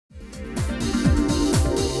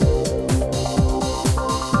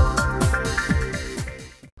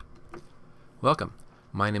Welcome.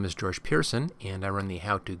 My name is George Pearson and I run the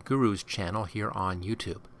How To Gurus channel here on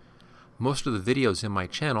YouTube. Most of the videos in my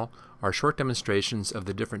channel are short demonstrations of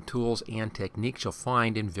the different tools and techniques you'll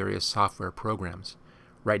find in various software programs.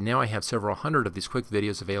 Right now I have several hundred of these quick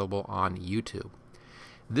videos available on YouTube.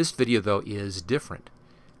 This video though is different.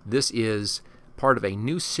 This is part of a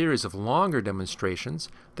new series of longer demonstrations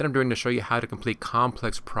that I'm doing to show you how to complete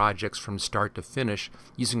complex projects from start to finish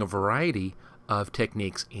using a variety of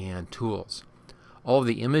techniques and tools. All of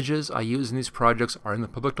the images I use in these projects are in the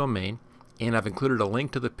public domain, and I've included a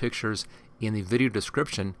link to the pictures in the video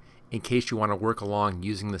description in case you want to work along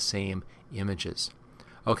using the same images.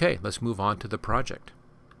 Okay, let's move on to the project.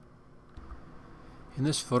 In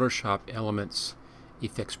this Photoshop Elements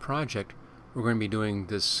Effects project, we're going to be doing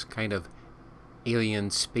this kind of alien,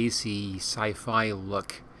 spacey, sci-fi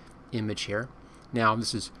look image here. Now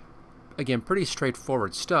this is, again, pretty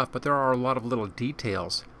straightforward stuff, but there are a lot of little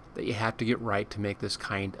details that you have to get right to make this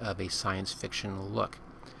kind of a science fiction look.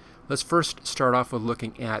 Let's first start off with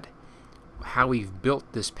looking at how we've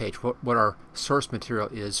built this page, what our source material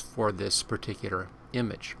is for this particular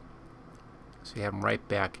image. So you have them right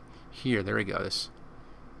back here. There we go. This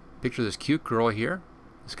picture of this cute girl here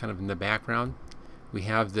is kind of in the background. We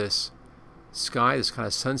have this sky, this kind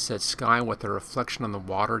of sunset sky with a reflection on the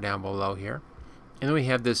water down below here. And then we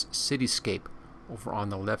have this cityscape over on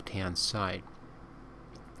the left-hand side.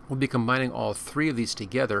 We'll be combining all three of these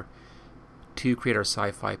together to create our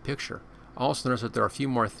sci-fi picture. Also notice that there are a few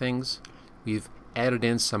more things. We've added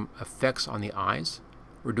in some effects on the eyes.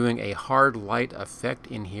 We're doing a hard light effect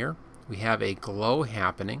in here. We have a glow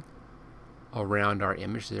happening around our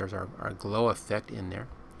image. There's our glow effect in there.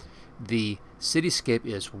 The cityscape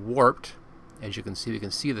is warped. As you can see, we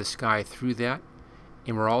can see the sky through that.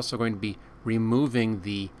 And we're also going to be removing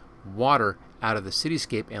the water out of the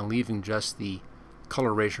cityscape and leaving just the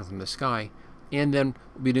coloration from the sky. And then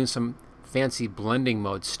we'll be doing some fancy blending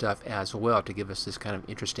mode stuff as well to give us this kind of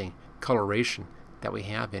interesting coloration that we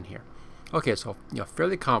have in here. Okay, so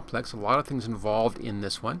fairly complex, a lot of things involved in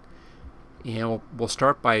this one. And we'll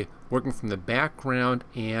start by working from the background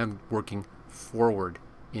and working forward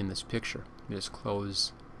in this picture. Let me just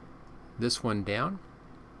close this one down.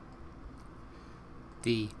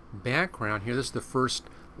 The background here, this is the first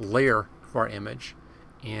layer for our image,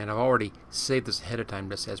 and I've already saved this ahead of time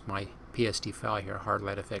just as my PSD file here, hard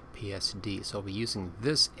light effect PSD. So we'll be using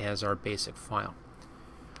this as our basic file.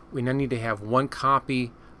 We now need to have one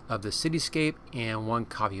copy of the cityscape and one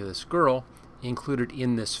copy of this girl included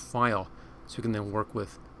in this file so we can then work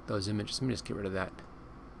with those images. Let me just get rid of that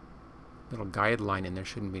little guideline in there.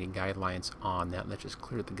 Shouldn't be any guidelines on that. Let's just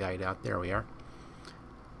clear the guide out. There we are.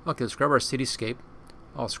 Okay, let's grab our cityscape.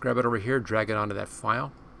 I'll scrub it over here, drag it onto that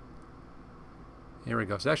file. There we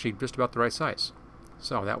go. It's actually just about the right size.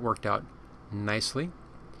 So that worked out nicely.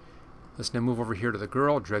 Let's now move over here to the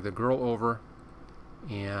girl, drag the girl over,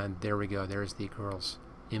 and there we go. There's the girl's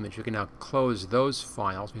image. We can now close those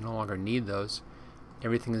files. We no longer need those.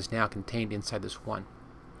 Everything is now contained inside this one.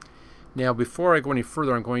 Now before I go any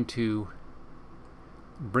further, I'm going to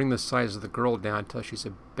bring the size of the girl down until she's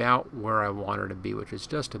about where I want her to be, which is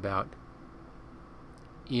just about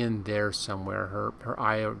in there somewhere. Her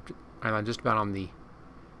eyelid just about on the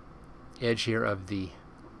edge here of the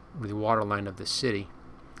water line of the city.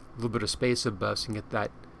 A little bit of space above so you can get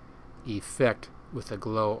that effect with the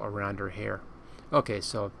glow around her hair. Okay,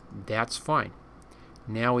 so that's fine.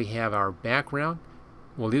 Now we have our background.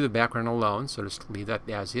 We'll leave the background alone, so just leave that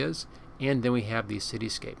as is. And then we have the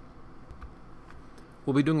cityscape.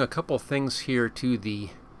 We'll be doing a couple things here to the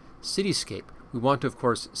cityscape. We want to, of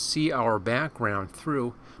course, see our background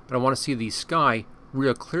through, but I want to see the sky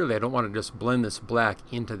real clearly. I don't want to just blend this black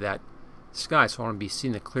into that sky, so I want to be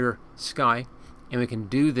seeing the clear sky. And we can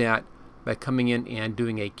do that by coming in and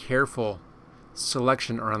doing a careful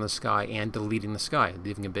selection around the sky and deleting the sky,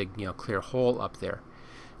 leaving a big clear hole up there.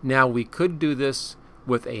 Now we could do this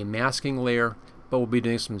with a masking layer, but we'll be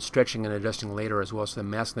doing some stretching and adjusting later as well, so the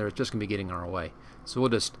masking layer is just going to be getting in our way. So we'll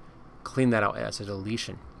just clean that out as a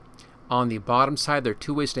deletion. On the bottom side, there are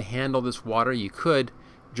two ways to handle this water. You could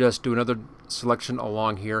just do another selection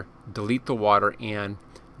along here, delete the water, and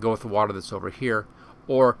go with the water that's over here,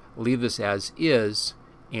 or leave this as is,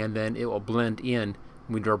 and then it will blend in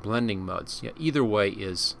when we do our blending modes. Either way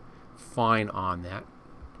is fine on that.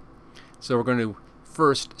 So we're going to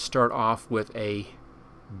first start off with a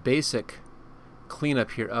basic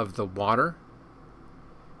cleanup here of the water,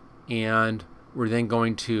 and we're then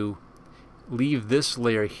going to leave this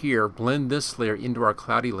layer here, blend this layer into our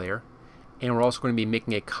cloudy layer, and we're also going to be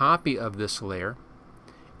making a copy of this layer,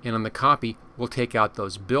 and on the copy we'll take out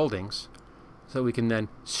those buildings so we can then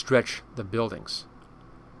stretch the buildings.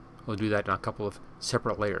 We'll do that in a couple of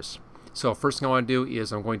separate layers. So first thing I want to do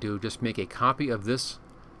is I'm going to just make a copy of this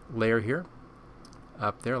layer here,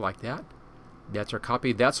 up there like that. That's our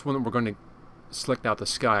copy. That's when we're going to select out the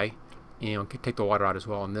sky, and take the water out as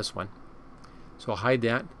well on this one. So I'll hide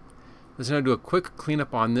that. Let's now do a quick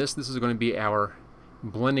cleanup on this. This is going to be our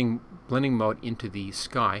blending mode into the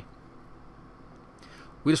sky.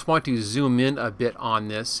 We just want to zoom in a bit on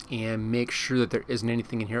this and make sure that there isn't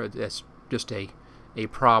anything in here that's just a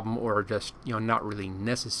problem or just not really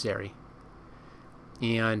necessary.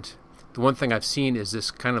 And the one thing I've seen is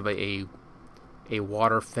this kind of a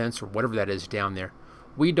water fence or whatever that is down there.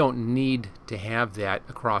 We don't need to have that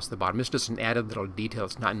across the bottom. It's just an added little detail.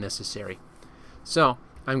 It's not necessary. So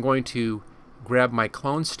I'm going to grab my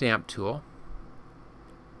clone stamp tool.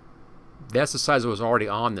 That's the size that was already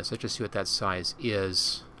on this. Let's just see what that size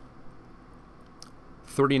is.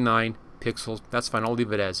 39 pixels. That's fine. I'll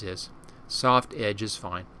leave it as is. Soft edge is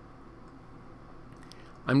fine.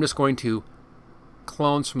 I'm just going to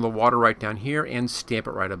clone some of the water right down here and stamp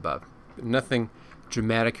it right above. Nothing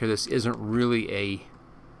dramatic here. This isn't really a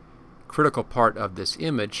critical part of this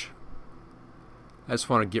image. I just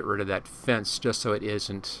want to get rid of that fence just so it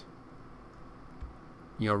isn't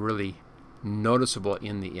really noticeable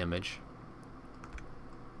in the image.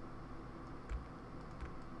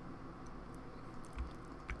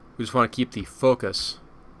 We just want to keep the focus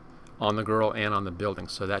on the girl and on the building,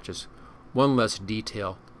 so that's just one less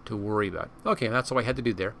detail to worry about. Okay, that's all I had to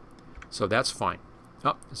do there, so that's fine.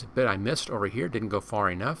 Oh, there's a bit I missed over here, didn't go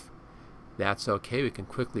far enough. That's okay, we can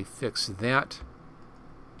quickly fix that.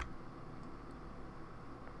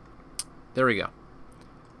 There we go.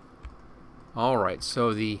 Alright,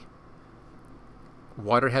 so the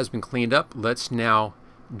water has been cleaned up. Let's now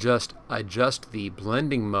just adjust the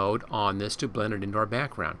blending mode on this to blend it into our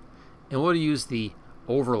background. And we'll use the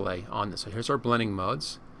overlay on this. So here's our blending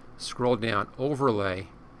modes. Scroll down, overlay,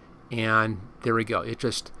 and there we go. It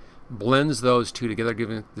just blends those two together,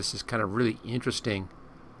 giving this is kind of really interesting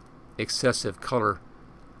excessive color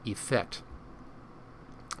effect.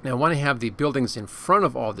 Now I want to have the buildings in front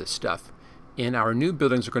of all this stuff, and our new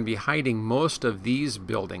buildings are going to be hiding most of these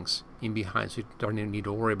buildings in behind, so you don't even need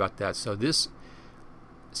to worry about that. So this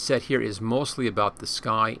set here is mostly about the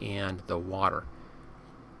sky and the water.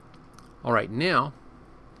 Alright, now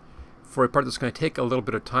for a part that's going to take a little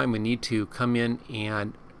bit of time, we need to come in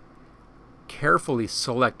and carefully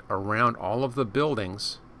select around all of the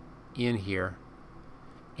buildings in here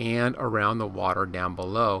and around the water down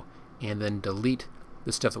below, and then delete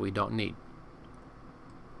the stuff that we don't need.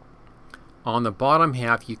 On the bottom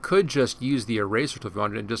half, you could just use the eraser tool if you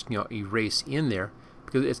wanted to just erase in there,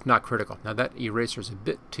 because it's not critical. Now that eraser is a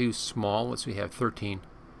bit too small. Let's see, we have 13.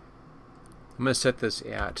 I'm going to set this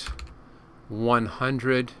at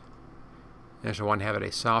 100. I actually want to have it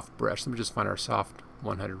a soft brush. Let me just find our soft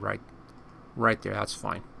 100 right there. That's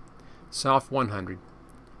fine. Soft 100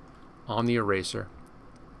 on the eraser.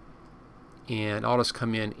 And I'll just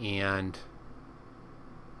come in and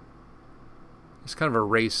just kind of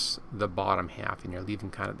erase the bottom half in here, leaving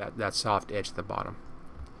kind of that soft edge at the bottom.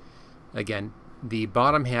 Again, the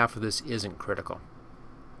bottom half of this isn't critical.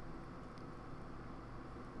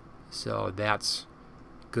 So that's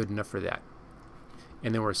good enough for that.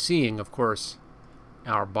 And then we're seeing, of course,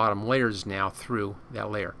 our bottom layers now through that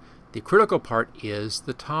layer. The critical part is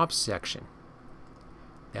the top section.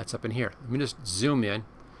 That's up in here. Let me just zoom in.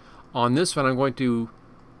 On this one, I'm going to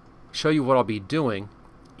show you what I'll be doing,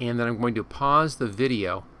 and then I'm going to pause the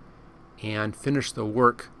video and finish the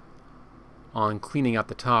work on cleaning out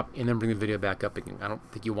the top, and then bring the video back up again. I don't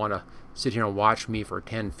think you want to sit here and watch me for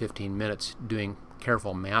 10-15 minutes doing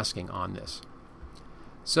careful masking on this.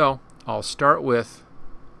 So I'll start with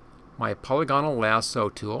my polygonal lasso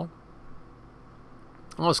tool.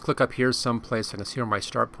 I'll just click up here someplace so I can see where my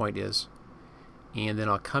start point is, and then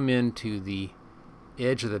I'll come into the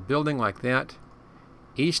edge of the building like that.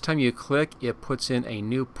 Each time you click, it puts in a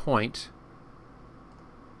new point,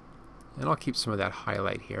 and I'll keep some of that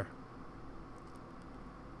highlight here.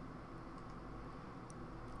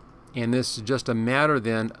 And this is just a matter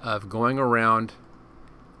then of going around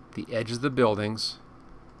the edges of the buildings,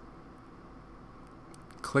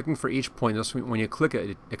 clicking for each point. Just when you click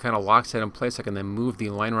it, it kind of locks that in place. I can then move the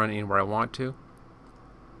line around anywhere I want to.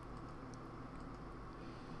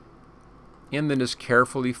 And then just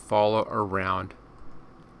carefully follow around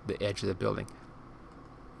the edge of the building.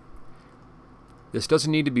 This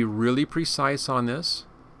doesn't need to be really precise on this,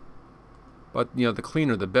 but the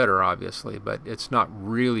cleaner the better, obviously, but it's not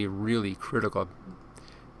really critical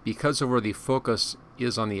because of where the focus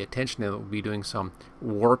is on the attention, and we'll be doing some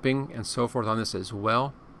warping and so forth on this as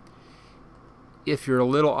well. If you're a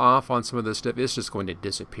little off on some of this stuff, it's just going to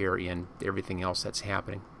disappear in everything else that's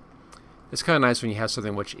happening. It's kind of nice when you have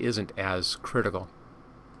something which isn't as critical.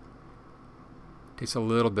 Takes a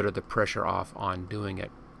little bit of the pressure off on doing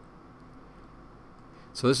it.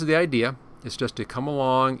 So this is the idea. It's just to come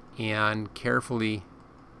along and carefully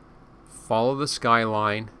follow the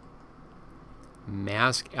skyline,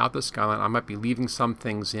 mask out the skyline. I might be leaving some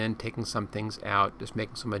things in, taking some things out, just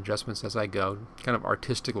making some adjustments as I go. Kind of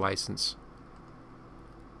artistic license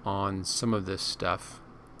on some of this stuff.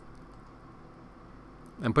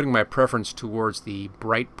 I'm putting my preference towards the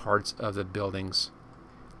bright parts of the buildings.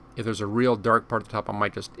 If there's a real dark part at the top, I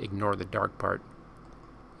might just ignore the dark part.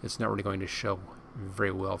 It's not really going to show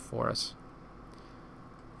very well for us.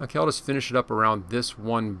 Okay, I'll just finish it up around this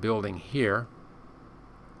one building here,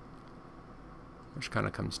 which kind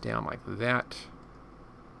of comes down like that.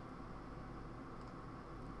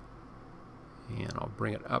 And I'll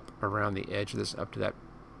bring it up around the edge of this, up to that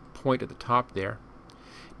point at the top there.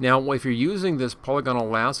 Now, if you're using this polygonal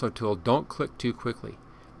lasso tool, don't click too quickly.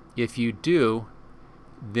 If you do,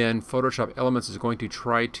 then Photoshop Elements is going to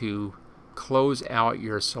try to close out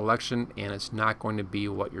your selection, and it's not going to be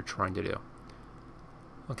what you're trying to do.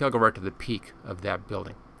 Okay, I'll go right to the peak of that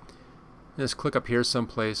building. Just click up here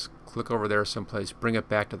someplace, click over there someplace, bring it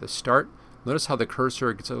back to the start. Notice how the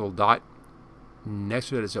cursor gets a little dot next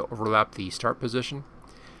to it as it overlaps the start position.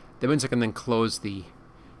 That means I can then close the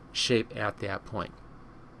shape at that point.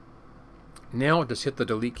 Now just hit the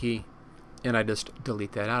delete key, and I just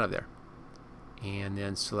delete that out of there. And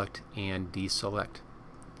then select and deselect.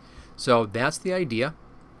 So that's the idea.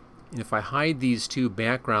 And if I hide these two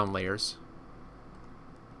background layers,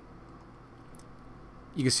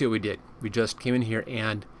 you can see what we did. We just came in here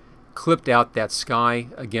and clipped out that sky,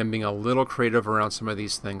 again being a little creative around some of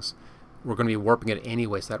these things. We're going to be warping it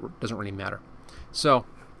anyway, so that doesn't really matter. So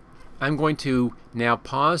I'm going to now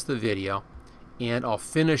pause the video, and I'll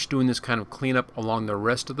finish doing this kind of cleanup along the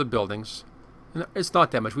rest of the buildings. And it's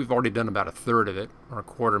not that much. We've already done about a third of it, or a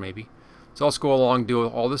quarter maybe. So I'll just go along, do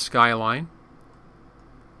all the skyline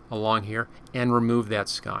along here, and remove that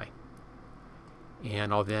sky.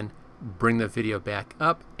 And I'll then bring the video back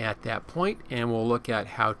up at that point, and we'll look at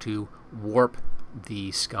how to warp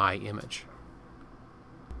the sky image.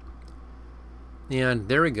 And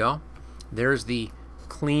there we go. There's the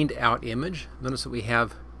cleaned out image. Notice that we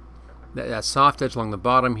have that soft edge along the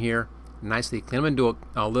bottom here, nicely clean. I'm going to do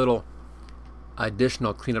a little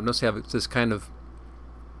additional cleanup. Notice I have this kind of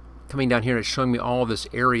coming down here, and it's showing me all this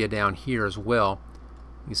area down here as well.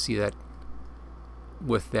 You see that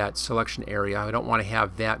with that selection area. I don't want to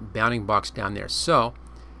have that bounding box down there. So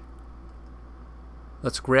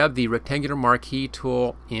let's grab the rectangular marquee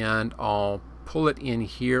tool, and I'll pull it in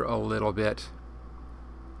here a little bit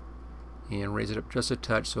and raise it up just a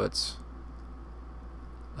touch so it's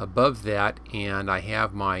above that, and I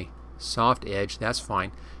have my soft edge. That's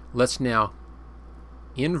fine. Let's now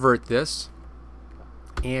invert this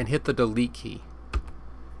and hit the delete key.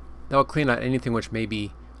 That'll clean out anything which may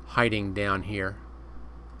be hiding down here.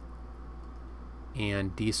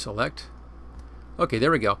 And deselect. Okay,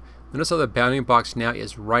 there we go. Notice how the bounding box now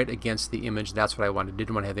is right against the image. That's what I wanted.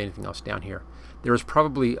 Didn't want to have anything else down here. There was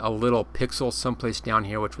probably a little pixel someplace down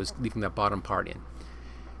here which was leaving that bottom part in.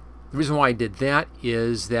 The reason why I did that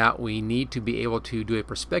is that we need to be able to do a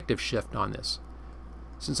perspective shift on this.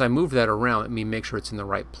 Since I moved that around, let me make sure it's in the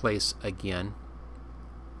right place again.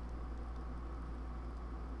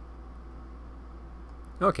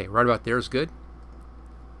 Okay, right about there is good.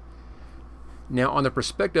 Now on the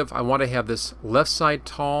perspective, I want to have this left side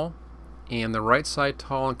tall and the right side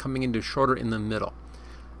tall, and coming into shorter in the middle.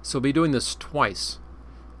 So we'll be doing this twice.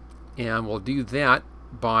 And we'll do that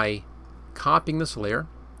by copying this layer.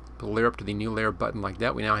 Put the layer up to the new layer button like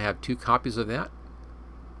that. We now have 2 copies of that.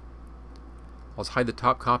 I'll hide the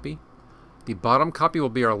top copy. The bottom copy will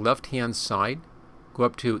be our left hand side. Go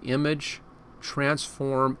up to Image,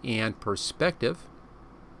 Transform, and Perspective.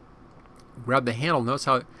 Grab the handle. Notice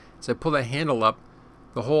how as I pull that handle up,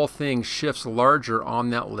 the whole thing shifts larger on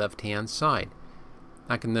that left hand side.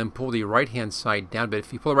 I can then pull the right hand side down, but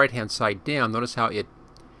if you pull the right hand side down, notice how it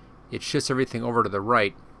shifts everything over to the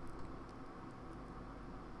right.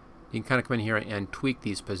 You can kind of come in here and tweak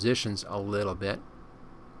these positions a little bit.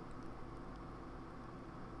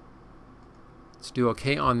 Let's do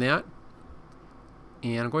OK on that.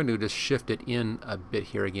 And I'm going to just shift it in a bit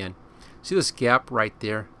here again. See this gap right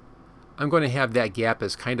there? I'm going to have that gap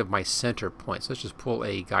as kind of my center point. So let's just pull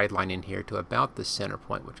a guideline in here to about the center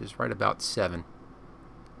point, which is right about 7.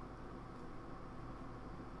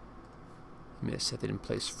 I'm going to set that in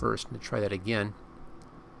place first and try that again.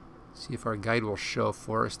 See if our guide will show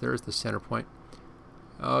for us. There's the center point.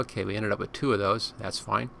 Okay, we ended up with 2 of those. That's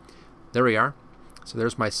fine. There we are. So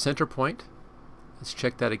there's my center point. Let's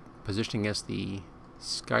check that position against the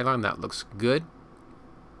skyline. That looks good.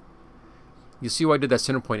 You see why I did that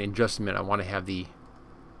center point in just a minute. I want to have the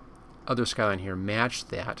other skyline here match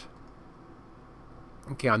that.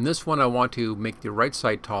 Okay, on this one I want to make the right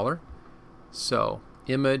side taller. So,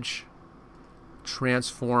 image,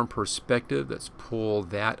 transform perspective. Let's pull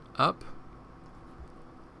that up.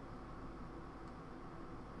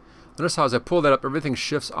 Notice how as I pull that up, everything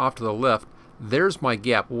shifts off to the left. There's my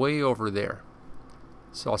gap way over there.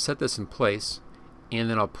 So I'll set this in place, and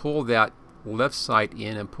then I'll pull that left side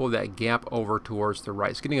in and pull that gap over towards the right.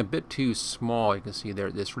 It's getting a bit too small. You can see there,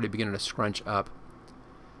 it's really beginning to scrunch up.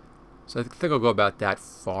 So I think I'll go about that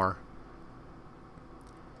far.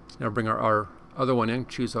 So now bring our other one in,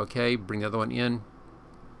 choose OK, bring the other one in.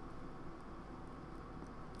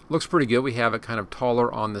 Looks pretty good. We have it kind of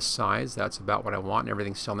taller on the sides. That's about what I want, and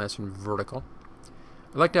everything's still nice and vertical.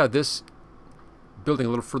 I'd like to have this building a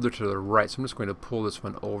little further to the right, so I'm just going to pull this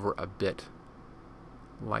one over a bit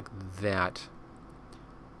like that.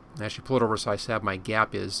 And actually pull it over so I have my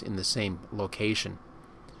gap is in the same location.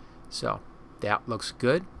 So that looks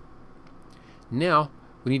good. Now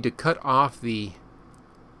we need to cut off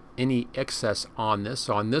any excess on this.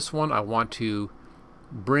 So on this one I want to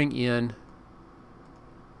bring in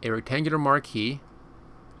a rectangular marquee.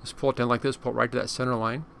 Just pull it down like this, pull it right to that center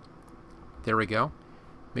line. There we go.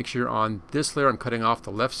 Make sure on this layer I'm cutting off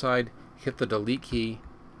the left side, hit the delete key,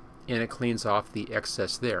 and it cleans off the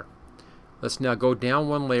excess there. Let's now go down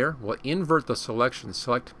one layer. We'll invert the selection.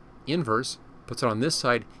 Select inverse, puts it on this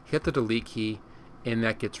side, hit the delete key, and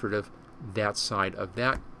that gets rid of that side of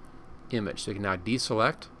that image. So you can now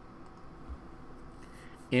deselect.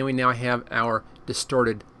 And we now have our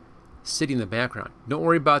distorted city in the background. Don't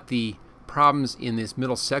worry about the problems in this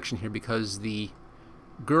middle section here because the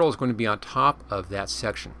girl is going to be on top of that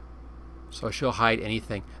section. So she'll hide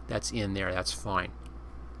anything that's in there. That's fine.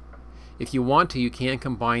 If you want to, you can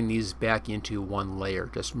combine these back into one layer.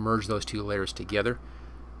 Just merge those 2 layers together.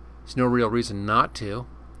 There's no real reason not to. You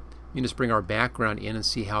can just bring our background in and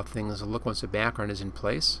see how things look once the background is in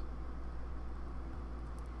place.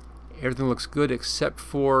 Everything looks good except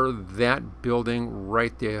for that building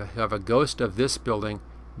right there. You have a ghost of this building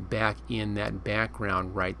back in that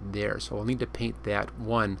background right there. So we'll need to paint that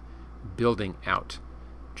one building out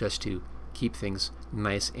just to keep things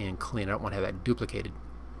nice and clean. I don't want to have that duplicated.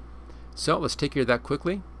 So let's take care of that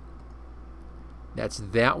quickly. That's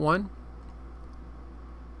that one.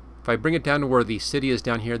 If I bring it down to where the city is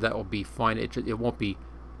down here, that will be fine. It won't be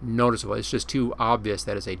noticeable. It's just too obvious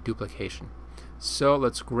that is a duplication. So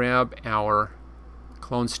let's grab our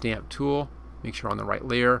clone stamp tool, make sure we're on the right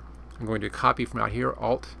layer. I'm going to copy from out here,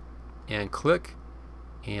 Alt and click,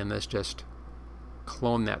 and let's just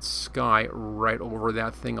clone that sky right over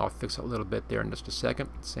that thing. I'll fix it a little bit there in just a second.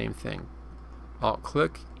 Same thing. Alt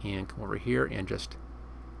click and come over here and just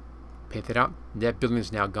paint that out. That building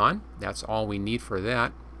is now gone. That's all we need for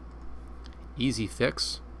that. Easy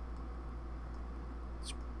fix.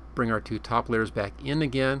 Let's bring our 2 top layers back in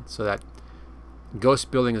again so that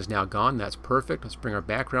ghost building is now gone. That's perfect. Let's bring our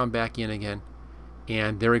background back in again.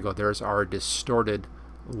 And there we go. There's our distorted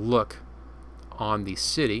look on the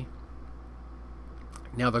city.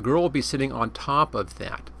 Now the girl will be sitting on top of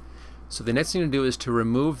that. So the next thing to do is to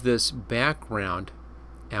remove this background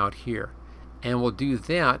out here. And we'll do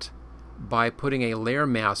that by putting a layer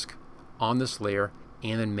mask on this layer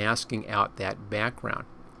and then masking out that background.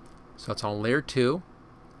 So it's on layer 2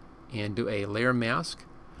 and do a layer mask.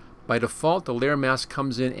 By default, the layer mask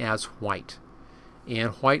comes in as white.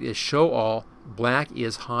 And white is show all, black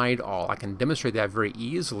is hide all. I can demonstrate that very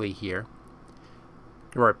easily here.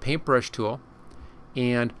 Go to our paintbrush tool,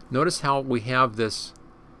 and notice how we have this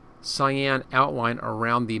cyan outline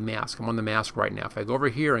around the mask. I'm on the mask right now. If I go over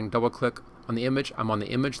here and double click on the image, I'm on the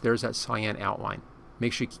image, there's that cyan outline.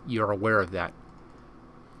 Make sure you're aware of that.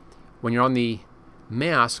 When you're on the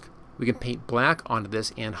mask, we can paint black onto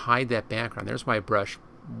this and hide that background. There's my brush.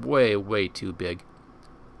 Way too big.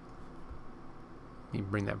 Let me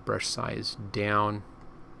bring that brush size down.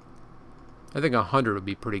 I think 100 would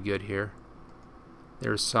be pretty good here.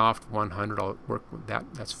 There's soft 100. I'll work with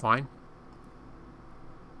that. That's fine.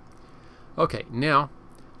 Okay, now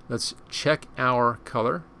let's check our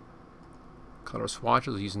color. Color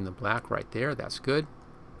swatches using the black right there. That's good.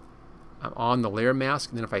 I'm on the layer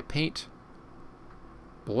mask, and then if I paint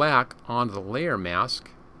black onto the layer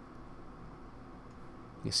mask,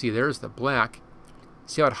 you see there's the black.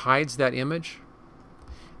 See how it hides that image?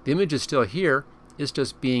 The image is still here, it's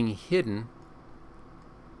just being hidden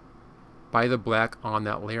by the black on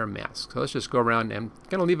that layer mask. So let's just go around and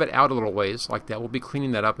kind of leave it out a little ways like that. We'll be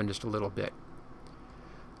cleaning that up in just a little bit.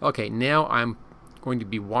 Okay, now I'm going to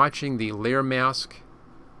be watching the layer mask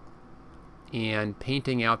and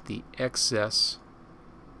painting out the excess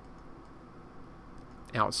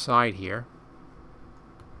outside here.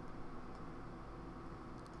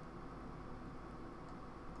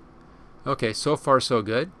 Okay, so far so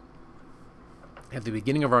good. At the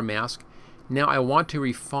beginning of our mask. Now I want to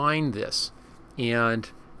refine this and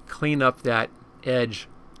clean up that edge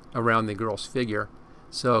around the girl's figure.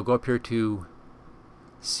 So go up here to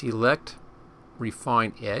Select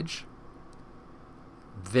Refine Edge.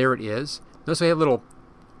 There it is. Notice I have a little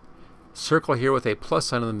circle here with a plus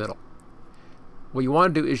sign in the middle. What you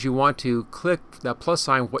want to do is you want to click that plus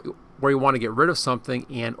sign where you want to get rid of something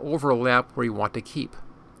and overlap where you want to keep.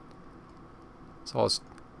 So I'll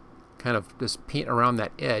kind of just paint around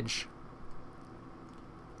that edge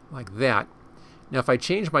like that. Now if I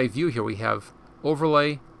change my view here, we have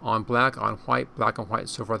overlay on black on white, and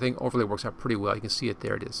so forth. I think overlay works out pretty well. You can see it,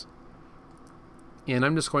 there it is. And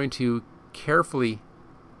I'm just going to carefully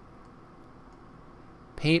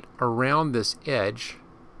paint around this edge,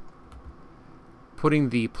 putting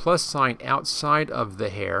the plus sign outside of the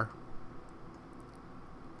hair.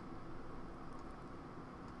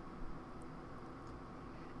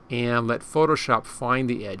 And let Photoshop find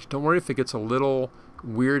the edge. Don't worry if it gets a little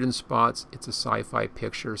weird in spots. It's a sci-fi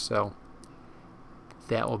picture, so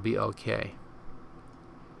that will be okay.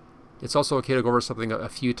 It's also okay to go over something a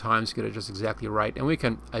few times to get it just exactly right. And we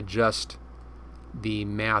can adjust the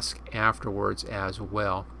mask afterwards as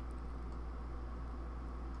well.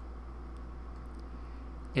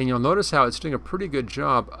 And you'll notice how it's doing a pretty good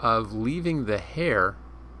job of leaving the hair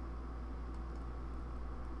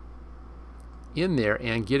in there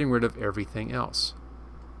and getting rid of everything else.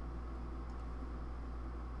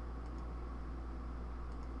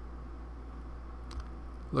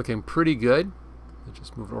 Looking pretty good. Let's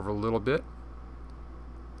just move it over a little bit.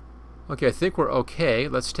 Okay, I think we're okay.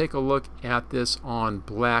 Let's take a look at this on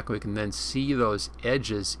black. We can then see those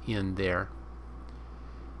edges in there.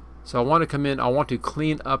 So I want to come in, I want to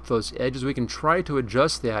clean up those edges. We can try to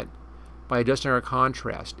adjust that by adjusting our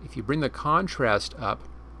contrast. If you bring the contrast up,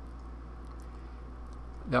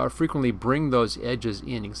 that will frequently bring those edges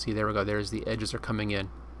in. You can see, there we go, there's the edges are coming in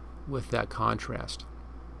with that contrast.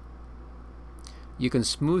 You can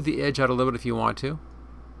smooth the edge out a little bit if you want to.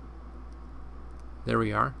 There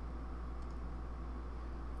we are.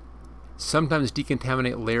 Sometimes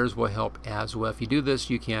decontaminate layers will help as well. If you do this,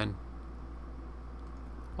 you can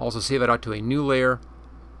also save it out to a new layer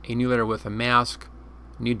with a mask,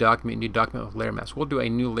 new document with layer mask. We'll do a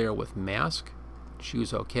new layer with mask.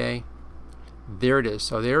 Choose OK. There it is.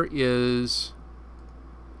 So there it is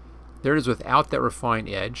without that refined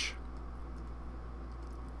edge.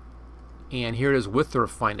 And here it is with the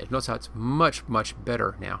refined edge. Notice how it's much, much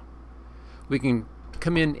better now. We can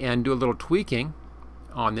come in and do a little tweaking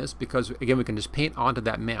on this because, again, we can just paint onto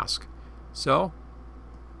that mask. So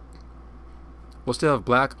we'll still have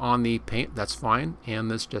black on the paint. That's fine. And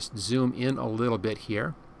let's just zoom in a little bit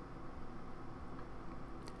here.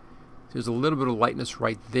 There's a little bit of lightness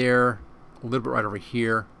right there, a little bit right over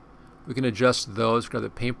here. We can adjust those. Grab the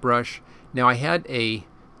paintbrush. Now I had a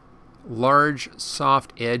large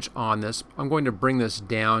soft edge on this. I'm going to bring this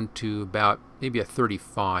down to about maybe a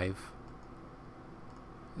 35.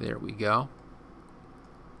 There we go.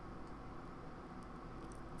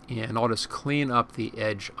 And I'll just clean up the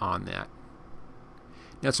edge on that.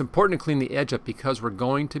 Now it's important to clean the edge up because we're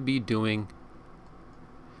going to be doing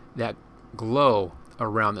that glow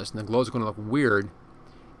around this, and the glow is going to look weird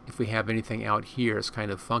if we have anything out here. It's kind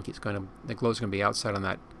of funky. The glow is going to be outside on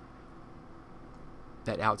that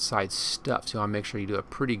outside stuff. So I'll make sure you do a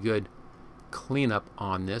pretty good cleanup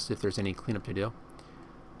on this if there's any cleanup to do.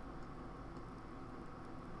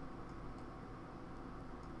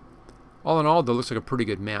 All in all, though, it looks like a pretty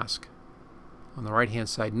good mask. On the right hand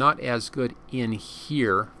side, not as good in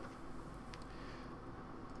here.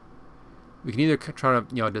 We can either try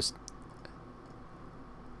to, just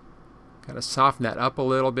kind of soften that up a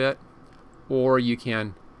little bit, or you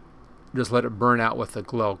can just let it burn out with the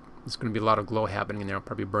glow. There's going to be a lot of glow happening in there. It'll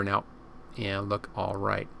probably burn out and look all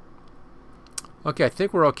right. Okay, I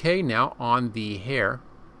think we're okay now on the hair.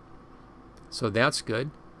 So that's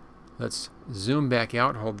good. Let's zoom back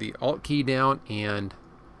out, hold the Alt key down, and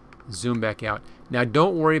zoom back out. Now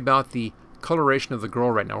don't worry about the coloration of the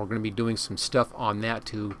girl right now. We're going to be doing some stuff on that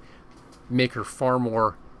to make her far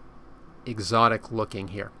more exotic looking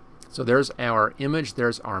here. So there's our image,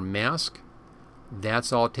 there's our mask.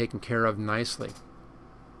 That's all taken care of nicely.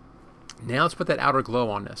 Now let's put that outer glow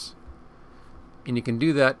on this. And you can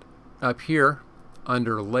do that up here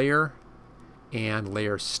under Layer and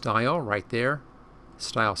Layer Style right there.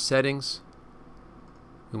 Style Settings.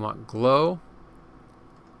 We want Glow,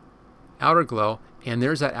 Outer Glow, and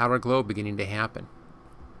there's that outer glow beginning to happen.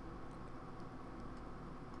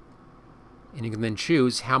 And you can then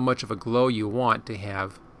choose how much of a glow you want to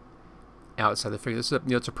have outside the figure. This is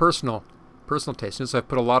it's a personal taste. Since I've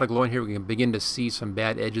put a lot of glow in here, we can begin to see some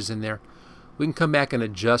bad edges in there. We can come back and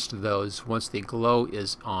adjust those once the glow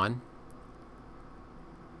is on.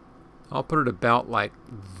 I'll put it about like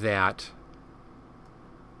that,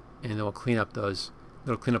 and then we'll clean up those.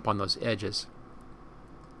 It'll clean up on those edges.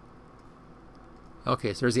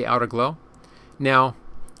 Okay, so there's the outer glow. Now,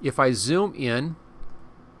 if I zoom in,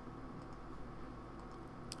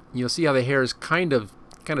 you'll see how the hair is kind of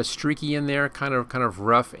streaky in there, kind of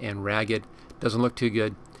rough and ragged. Doesn't look too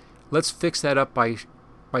good. Let's fix that up by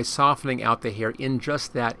softening out the hair in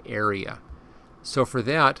just that area. So for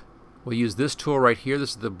that, we'll use this tool right here.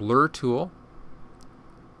 This is the blur tool.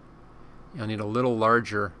 I need a little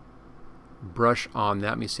larger brush on that.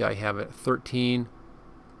 Let me see, I have it 13.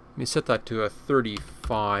 Let me set that to a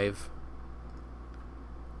 35.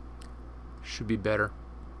 Should be better.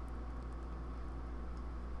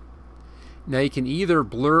 Now you can either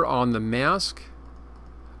blur on the mask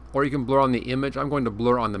or you can blur on the image. I'm going to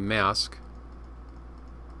blur on the mask.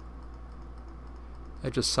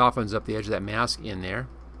 That just softens up the edge of that mask in there.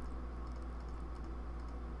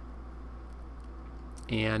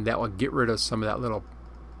 And that will get rid of some of that little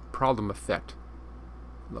problem effect.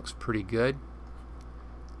 Looks pretty good.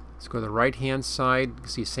 Let's go to the right hand side. You can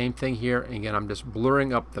see same thing here. And again, I'm just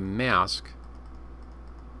blurring up the mask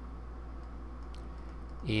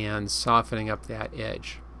and softening up that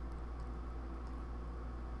edge.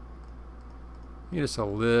 Just a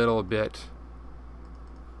little bit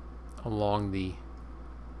along the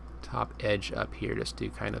top edge up here, just to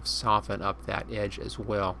kind of soften up that edge as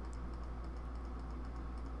well.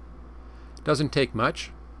 Doesn't take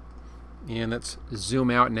much. And let's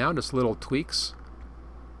zoom out now, just little tweaks.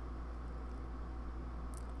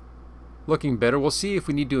 Looking better. We'll see if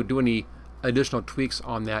we need to do any additional tweaks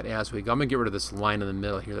on that as we go. I'm going to get rid of this line in the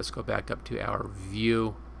middle here. Let's go back up to our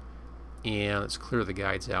view and let's clear the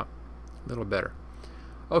guides out a little better.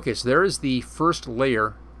 Okay, so there is the first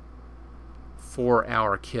layer for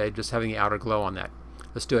our kid, just having the outer glow on that.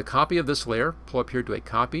 Let's do a copy of this layer. Pull up here to a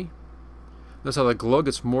copy. Notice how the glow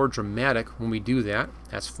gets more dramatic when we do that.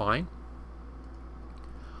 That's fine.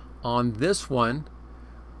 On this one,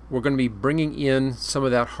 we're going to be bringing in some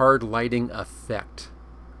of that hard lighting effect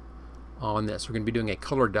on this. We're going to be doing a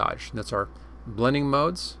color dodge. That's our blending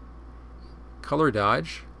modes. Color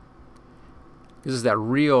dodge. This is that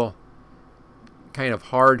real kind of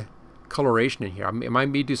hard coloration in here. I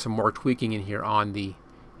might do some more tweaking in here on the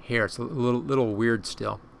hair. It's a little weird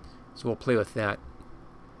still. So we'll play with that.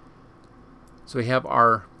 So we have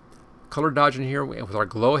our color dodge in here with our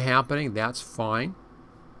glow happening. That's fine.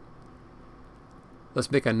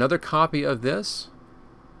 Let's make another copy of this.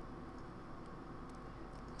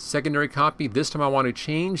 Secondary copy. This time I want to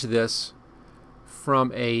change this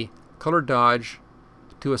from a color dodge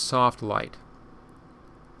to a soft light.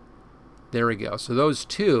 There we go. So those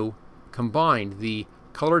two combined, the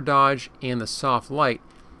color dodge and the soft light,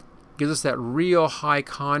 gives us that real high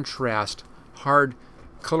contrast, hard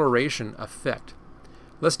coloration effect.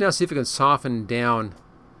 Let's now see if we can soften down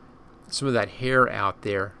some of that hair out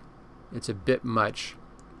there. It's a bit much.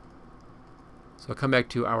 So I'll come back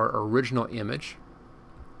to our original image.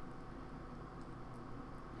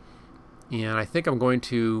 And I think I'm going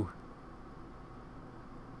to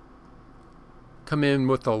come in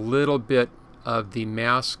with a little bit of the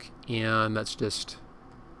mask, and let's just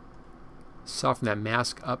soften that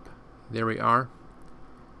mask up. There we are.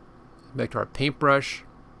 Back to our paintbrush.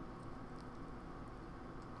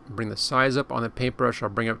 Bring the size up on the paintbrush. I'll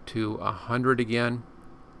bring it up to 100 again,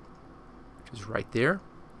 which is right there.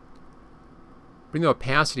 Bring the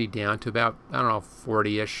opacity down to about, I don't know,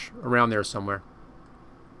 40-ish, around there somewhere.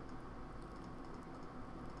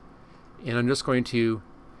 And I'm just going to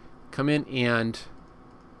come in and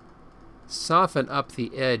soften up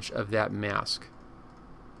the edge of that mask.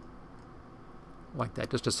 Like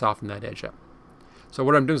that, just to soften that edge up. So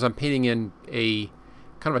what I'm doing is I'm painting in a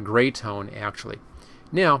kind of a gray tone, actually.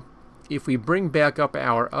 Now, if we bring back up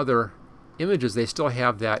our other images, they still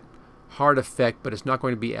have that hard effect, but it's not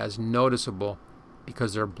going to be as noticeable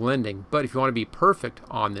because they're blending. But if you want to be perfect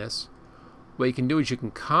on this, what you can do is you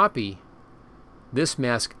can copy this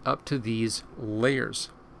mask up to these layers.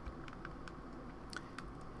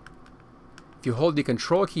 If you hold the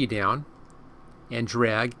Control key down and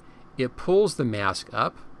drag, it pulls the mask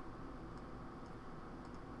up.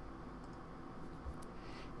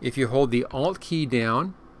 If you hold the Alt key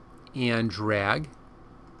down and drag,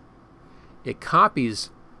 it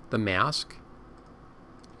copies the mask.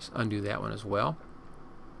 Just undo that one as well.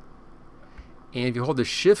 And if you hold the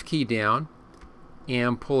Shift key down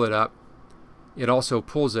and pull it up, it also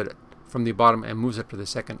pulls it from the bottom and moves it to the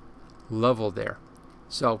second level there.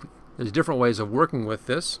 So there's different ways of working with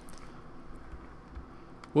this.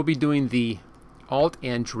 We'll be doing the Alt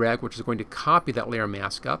and drag, which is going to copy that layer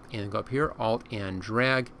mask up, and go up here, Alt and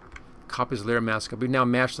drag, copies the layer mask up. We've now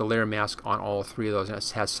matched the layer mask on all three of those, and it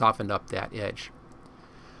has softened up that edge.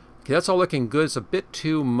 Okay, that's all looking good. It's a bit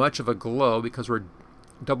too much of a glow because we're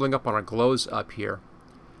doubling up on our glows up here.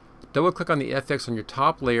 Double click on the FX on your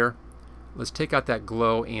top layer. Let's take out that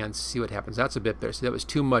glow and see what happens. That's a bit better. See, that was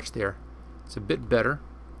too much there. It's a bit better.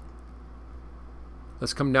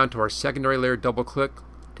 Let's come down to our secondary layer, double click,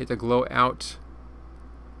 take the glow out.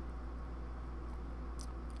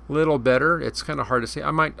 A little better. It's kind of hard to say.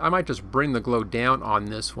 I might just bring the glow down on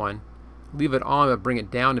this one. Leave it on, but bring it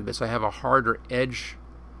down a bit so I have a harder edge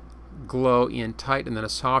glow in tight and then a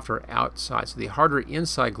softer outside. So the harder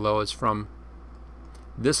inside glow is from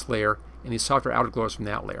this layer and the softer outer glow is from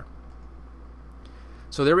that layer.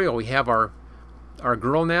 So there we go. We have our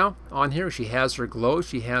girl now on here. She has her glow.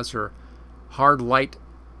 She has her hard light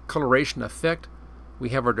coloration effect. We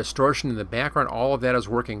have our distortion in the background. All of that is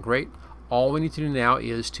working great. All we need to do now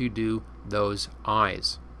is to do those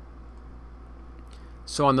eyes.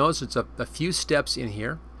 So on those, it's a few steps in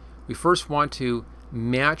here. We first want to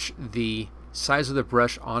match the size of the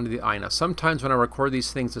brush onto the eye. Now sometimes when I record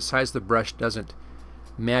these things, the size of the brush doesn't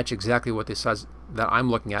match exactly what the size that I'm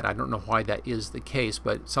looking at. I don't know why that is the case,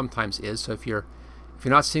 but sometimes is. So if you're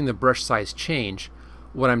not seeing the brush size change,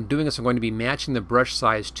 what I'm doing is I'm going to be matching the brush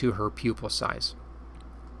size to her pupil size.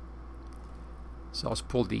 So I'll just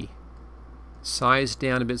pull the size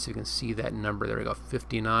down a bit so you can see that number. There we go.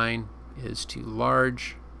 59 is too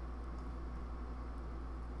large.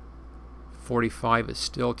 45 is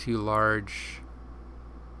still too large.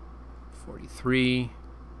 43.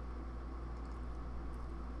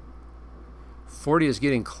 40 is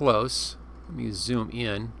getting close. Let me zoom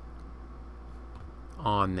in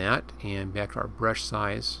on that and back to our brush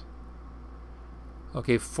size.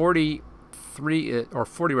 Okay, 43 or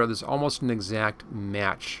 40 rather is almost an exact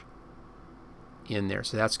match in there,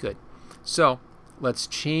 so that's good. So let's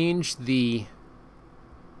change the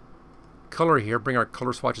color here. Bring our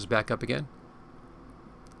color swatches back up again.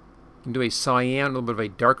 You can do a cyan, a little bit of a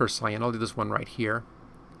darker cyan. I'll do this one right here.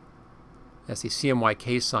 That's the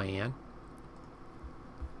CMYK cyan.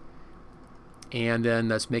 And then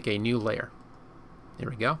let's make a new layer. There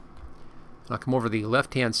we go. I'll come over to the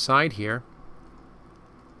left-hand side here.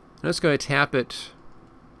 I'm just going to tap it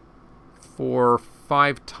for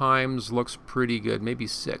 5 times. Looks pretty good. Maybe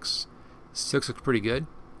 6. 6 looks pretty good.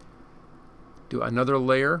 Do another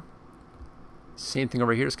layer. Same thing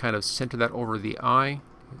over here. Just kind of center that over the eye.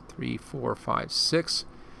 3, 4, 5, 6.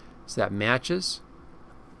 So that matches.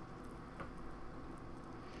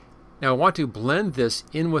 Now I want to blend this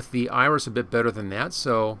in with the iris a bit better than that.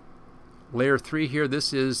 So layer 3 here.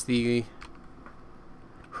 This is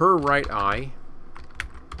her right eye.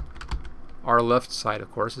 Our left side,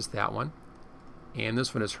 of course, is that one. And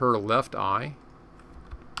this one is her left eye.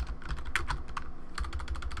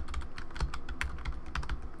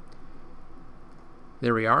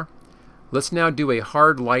 There we are. Let's now do a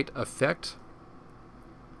hard light effect.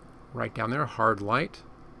 Right down there, hard light.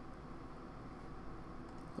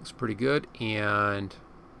 Looks pretty good. And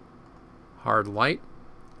hard light.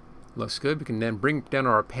 Looks good. We can then bring down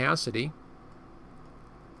our opacity.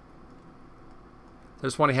 I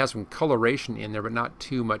just want to have some coloration in there, but not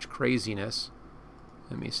too much craziness.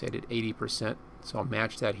 Let me set it at 80%. So I'll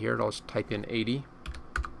match that here. I'll just type in 80.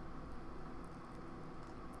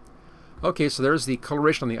 Okay, so there's the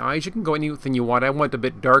coloration on the eyes. You can go anything you want. I went a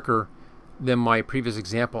bit darker than my previous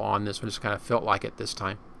example on this one. Just kind of felt like it this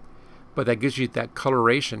time. But that gives you that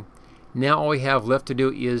coloration. Now all we have left to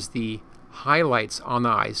do is the highlights on the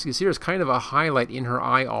eyes. You see there's kind of a highlight in her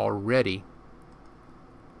eye already.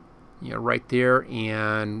 You know, right there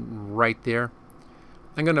and right there.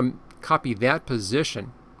 I'm going to copy that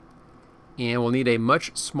position, and we'll need a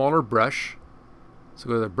much smaller brush. So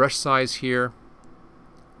go to the brush size here,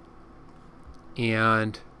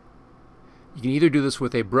 and you can either do this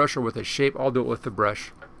with a brush or with a shape. I'll do it with the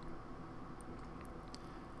brush.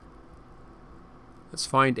 Let's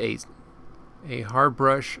find a hard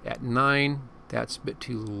brush at 9. That's a bit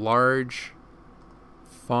too large.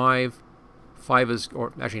 5, 5 is,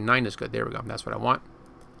 or actually 9 is good. There we go. That's what I want.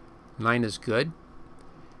 9 is good.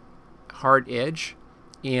 Hard edge.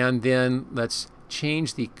 And then let's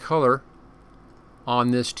change the color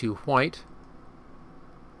on this to white.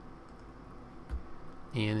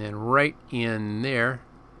 And then right in there,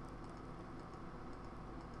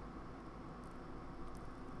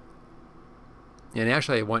 and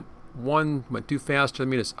actually I went too fast. Let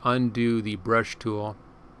me just undo the brush tool.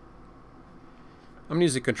 I'm going to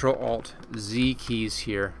use the Control-Alt-Z keys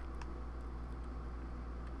here.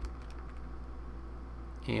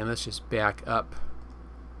 And let's just back up.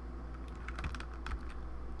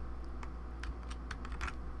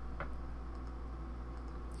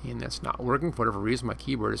 And that's not working. For whatever reason, my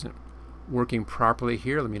keyboard isn't working properly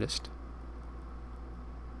here. Let me just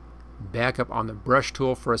back up on the brush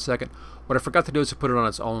tool for a second. What I forgot to do is to put it on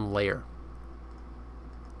its own layer.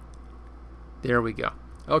 There we go.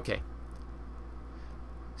 Okay.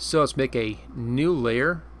 So let's make a new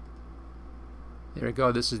layer. There we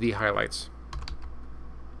go. This is the highlights.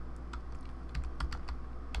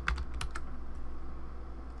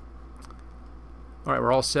 All right,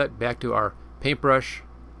 we're all set. Back to our paintbrush.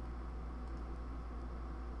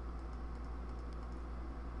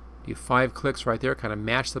 Do 5 clicks right there, kind of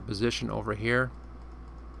match the position over here.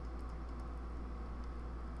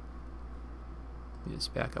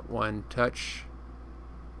 Just back up 1 touch.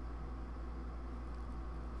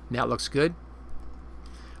 That looks good.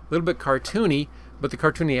 A little bit cartoony, but the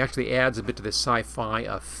cartoony actually adds a bit to the sci-fi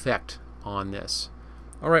effect on this.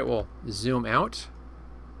 All right, we'll zoom out.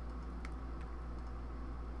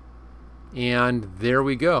 And there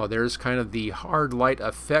we go. There's kind of the hard light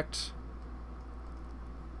effect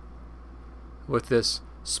with this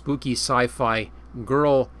spooky sci-fi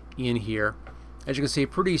girl in here. As you can see,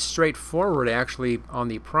 pretty straightforward actually on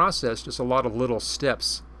the process, just a lot of little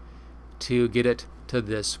steps to get it to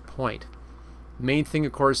this point. Main thing,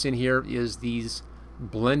 of course, in here is these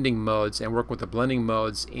blending modes, and work with the blending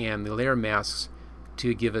modes and the layer masks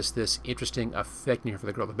to give us this interesting effect in here for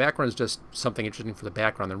the girl. The background is just something interesting for the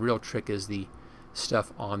background. The real trick is the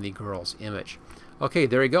stuff on the girl's image. Okay,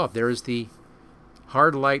 there you go. There's the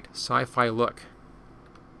hard light sci-fi look.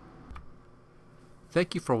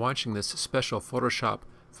 Thank you for watching this special Photoshop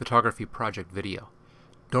photography project video.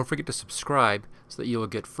 Don't forget to subscribe so that you will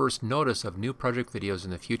get first notice of new project videos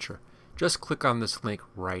in the future. Just click on this link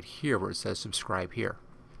right here where it says subscribe here.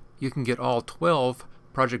 You can get all 12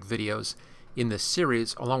 project videos in this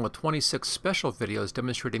series along with 26 special videos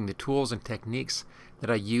demonstrating the tools and techniques that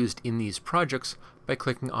I used in these projects by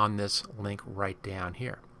clicking on this link right down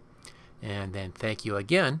here. And then thank you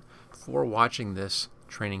again for watching this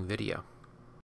training video.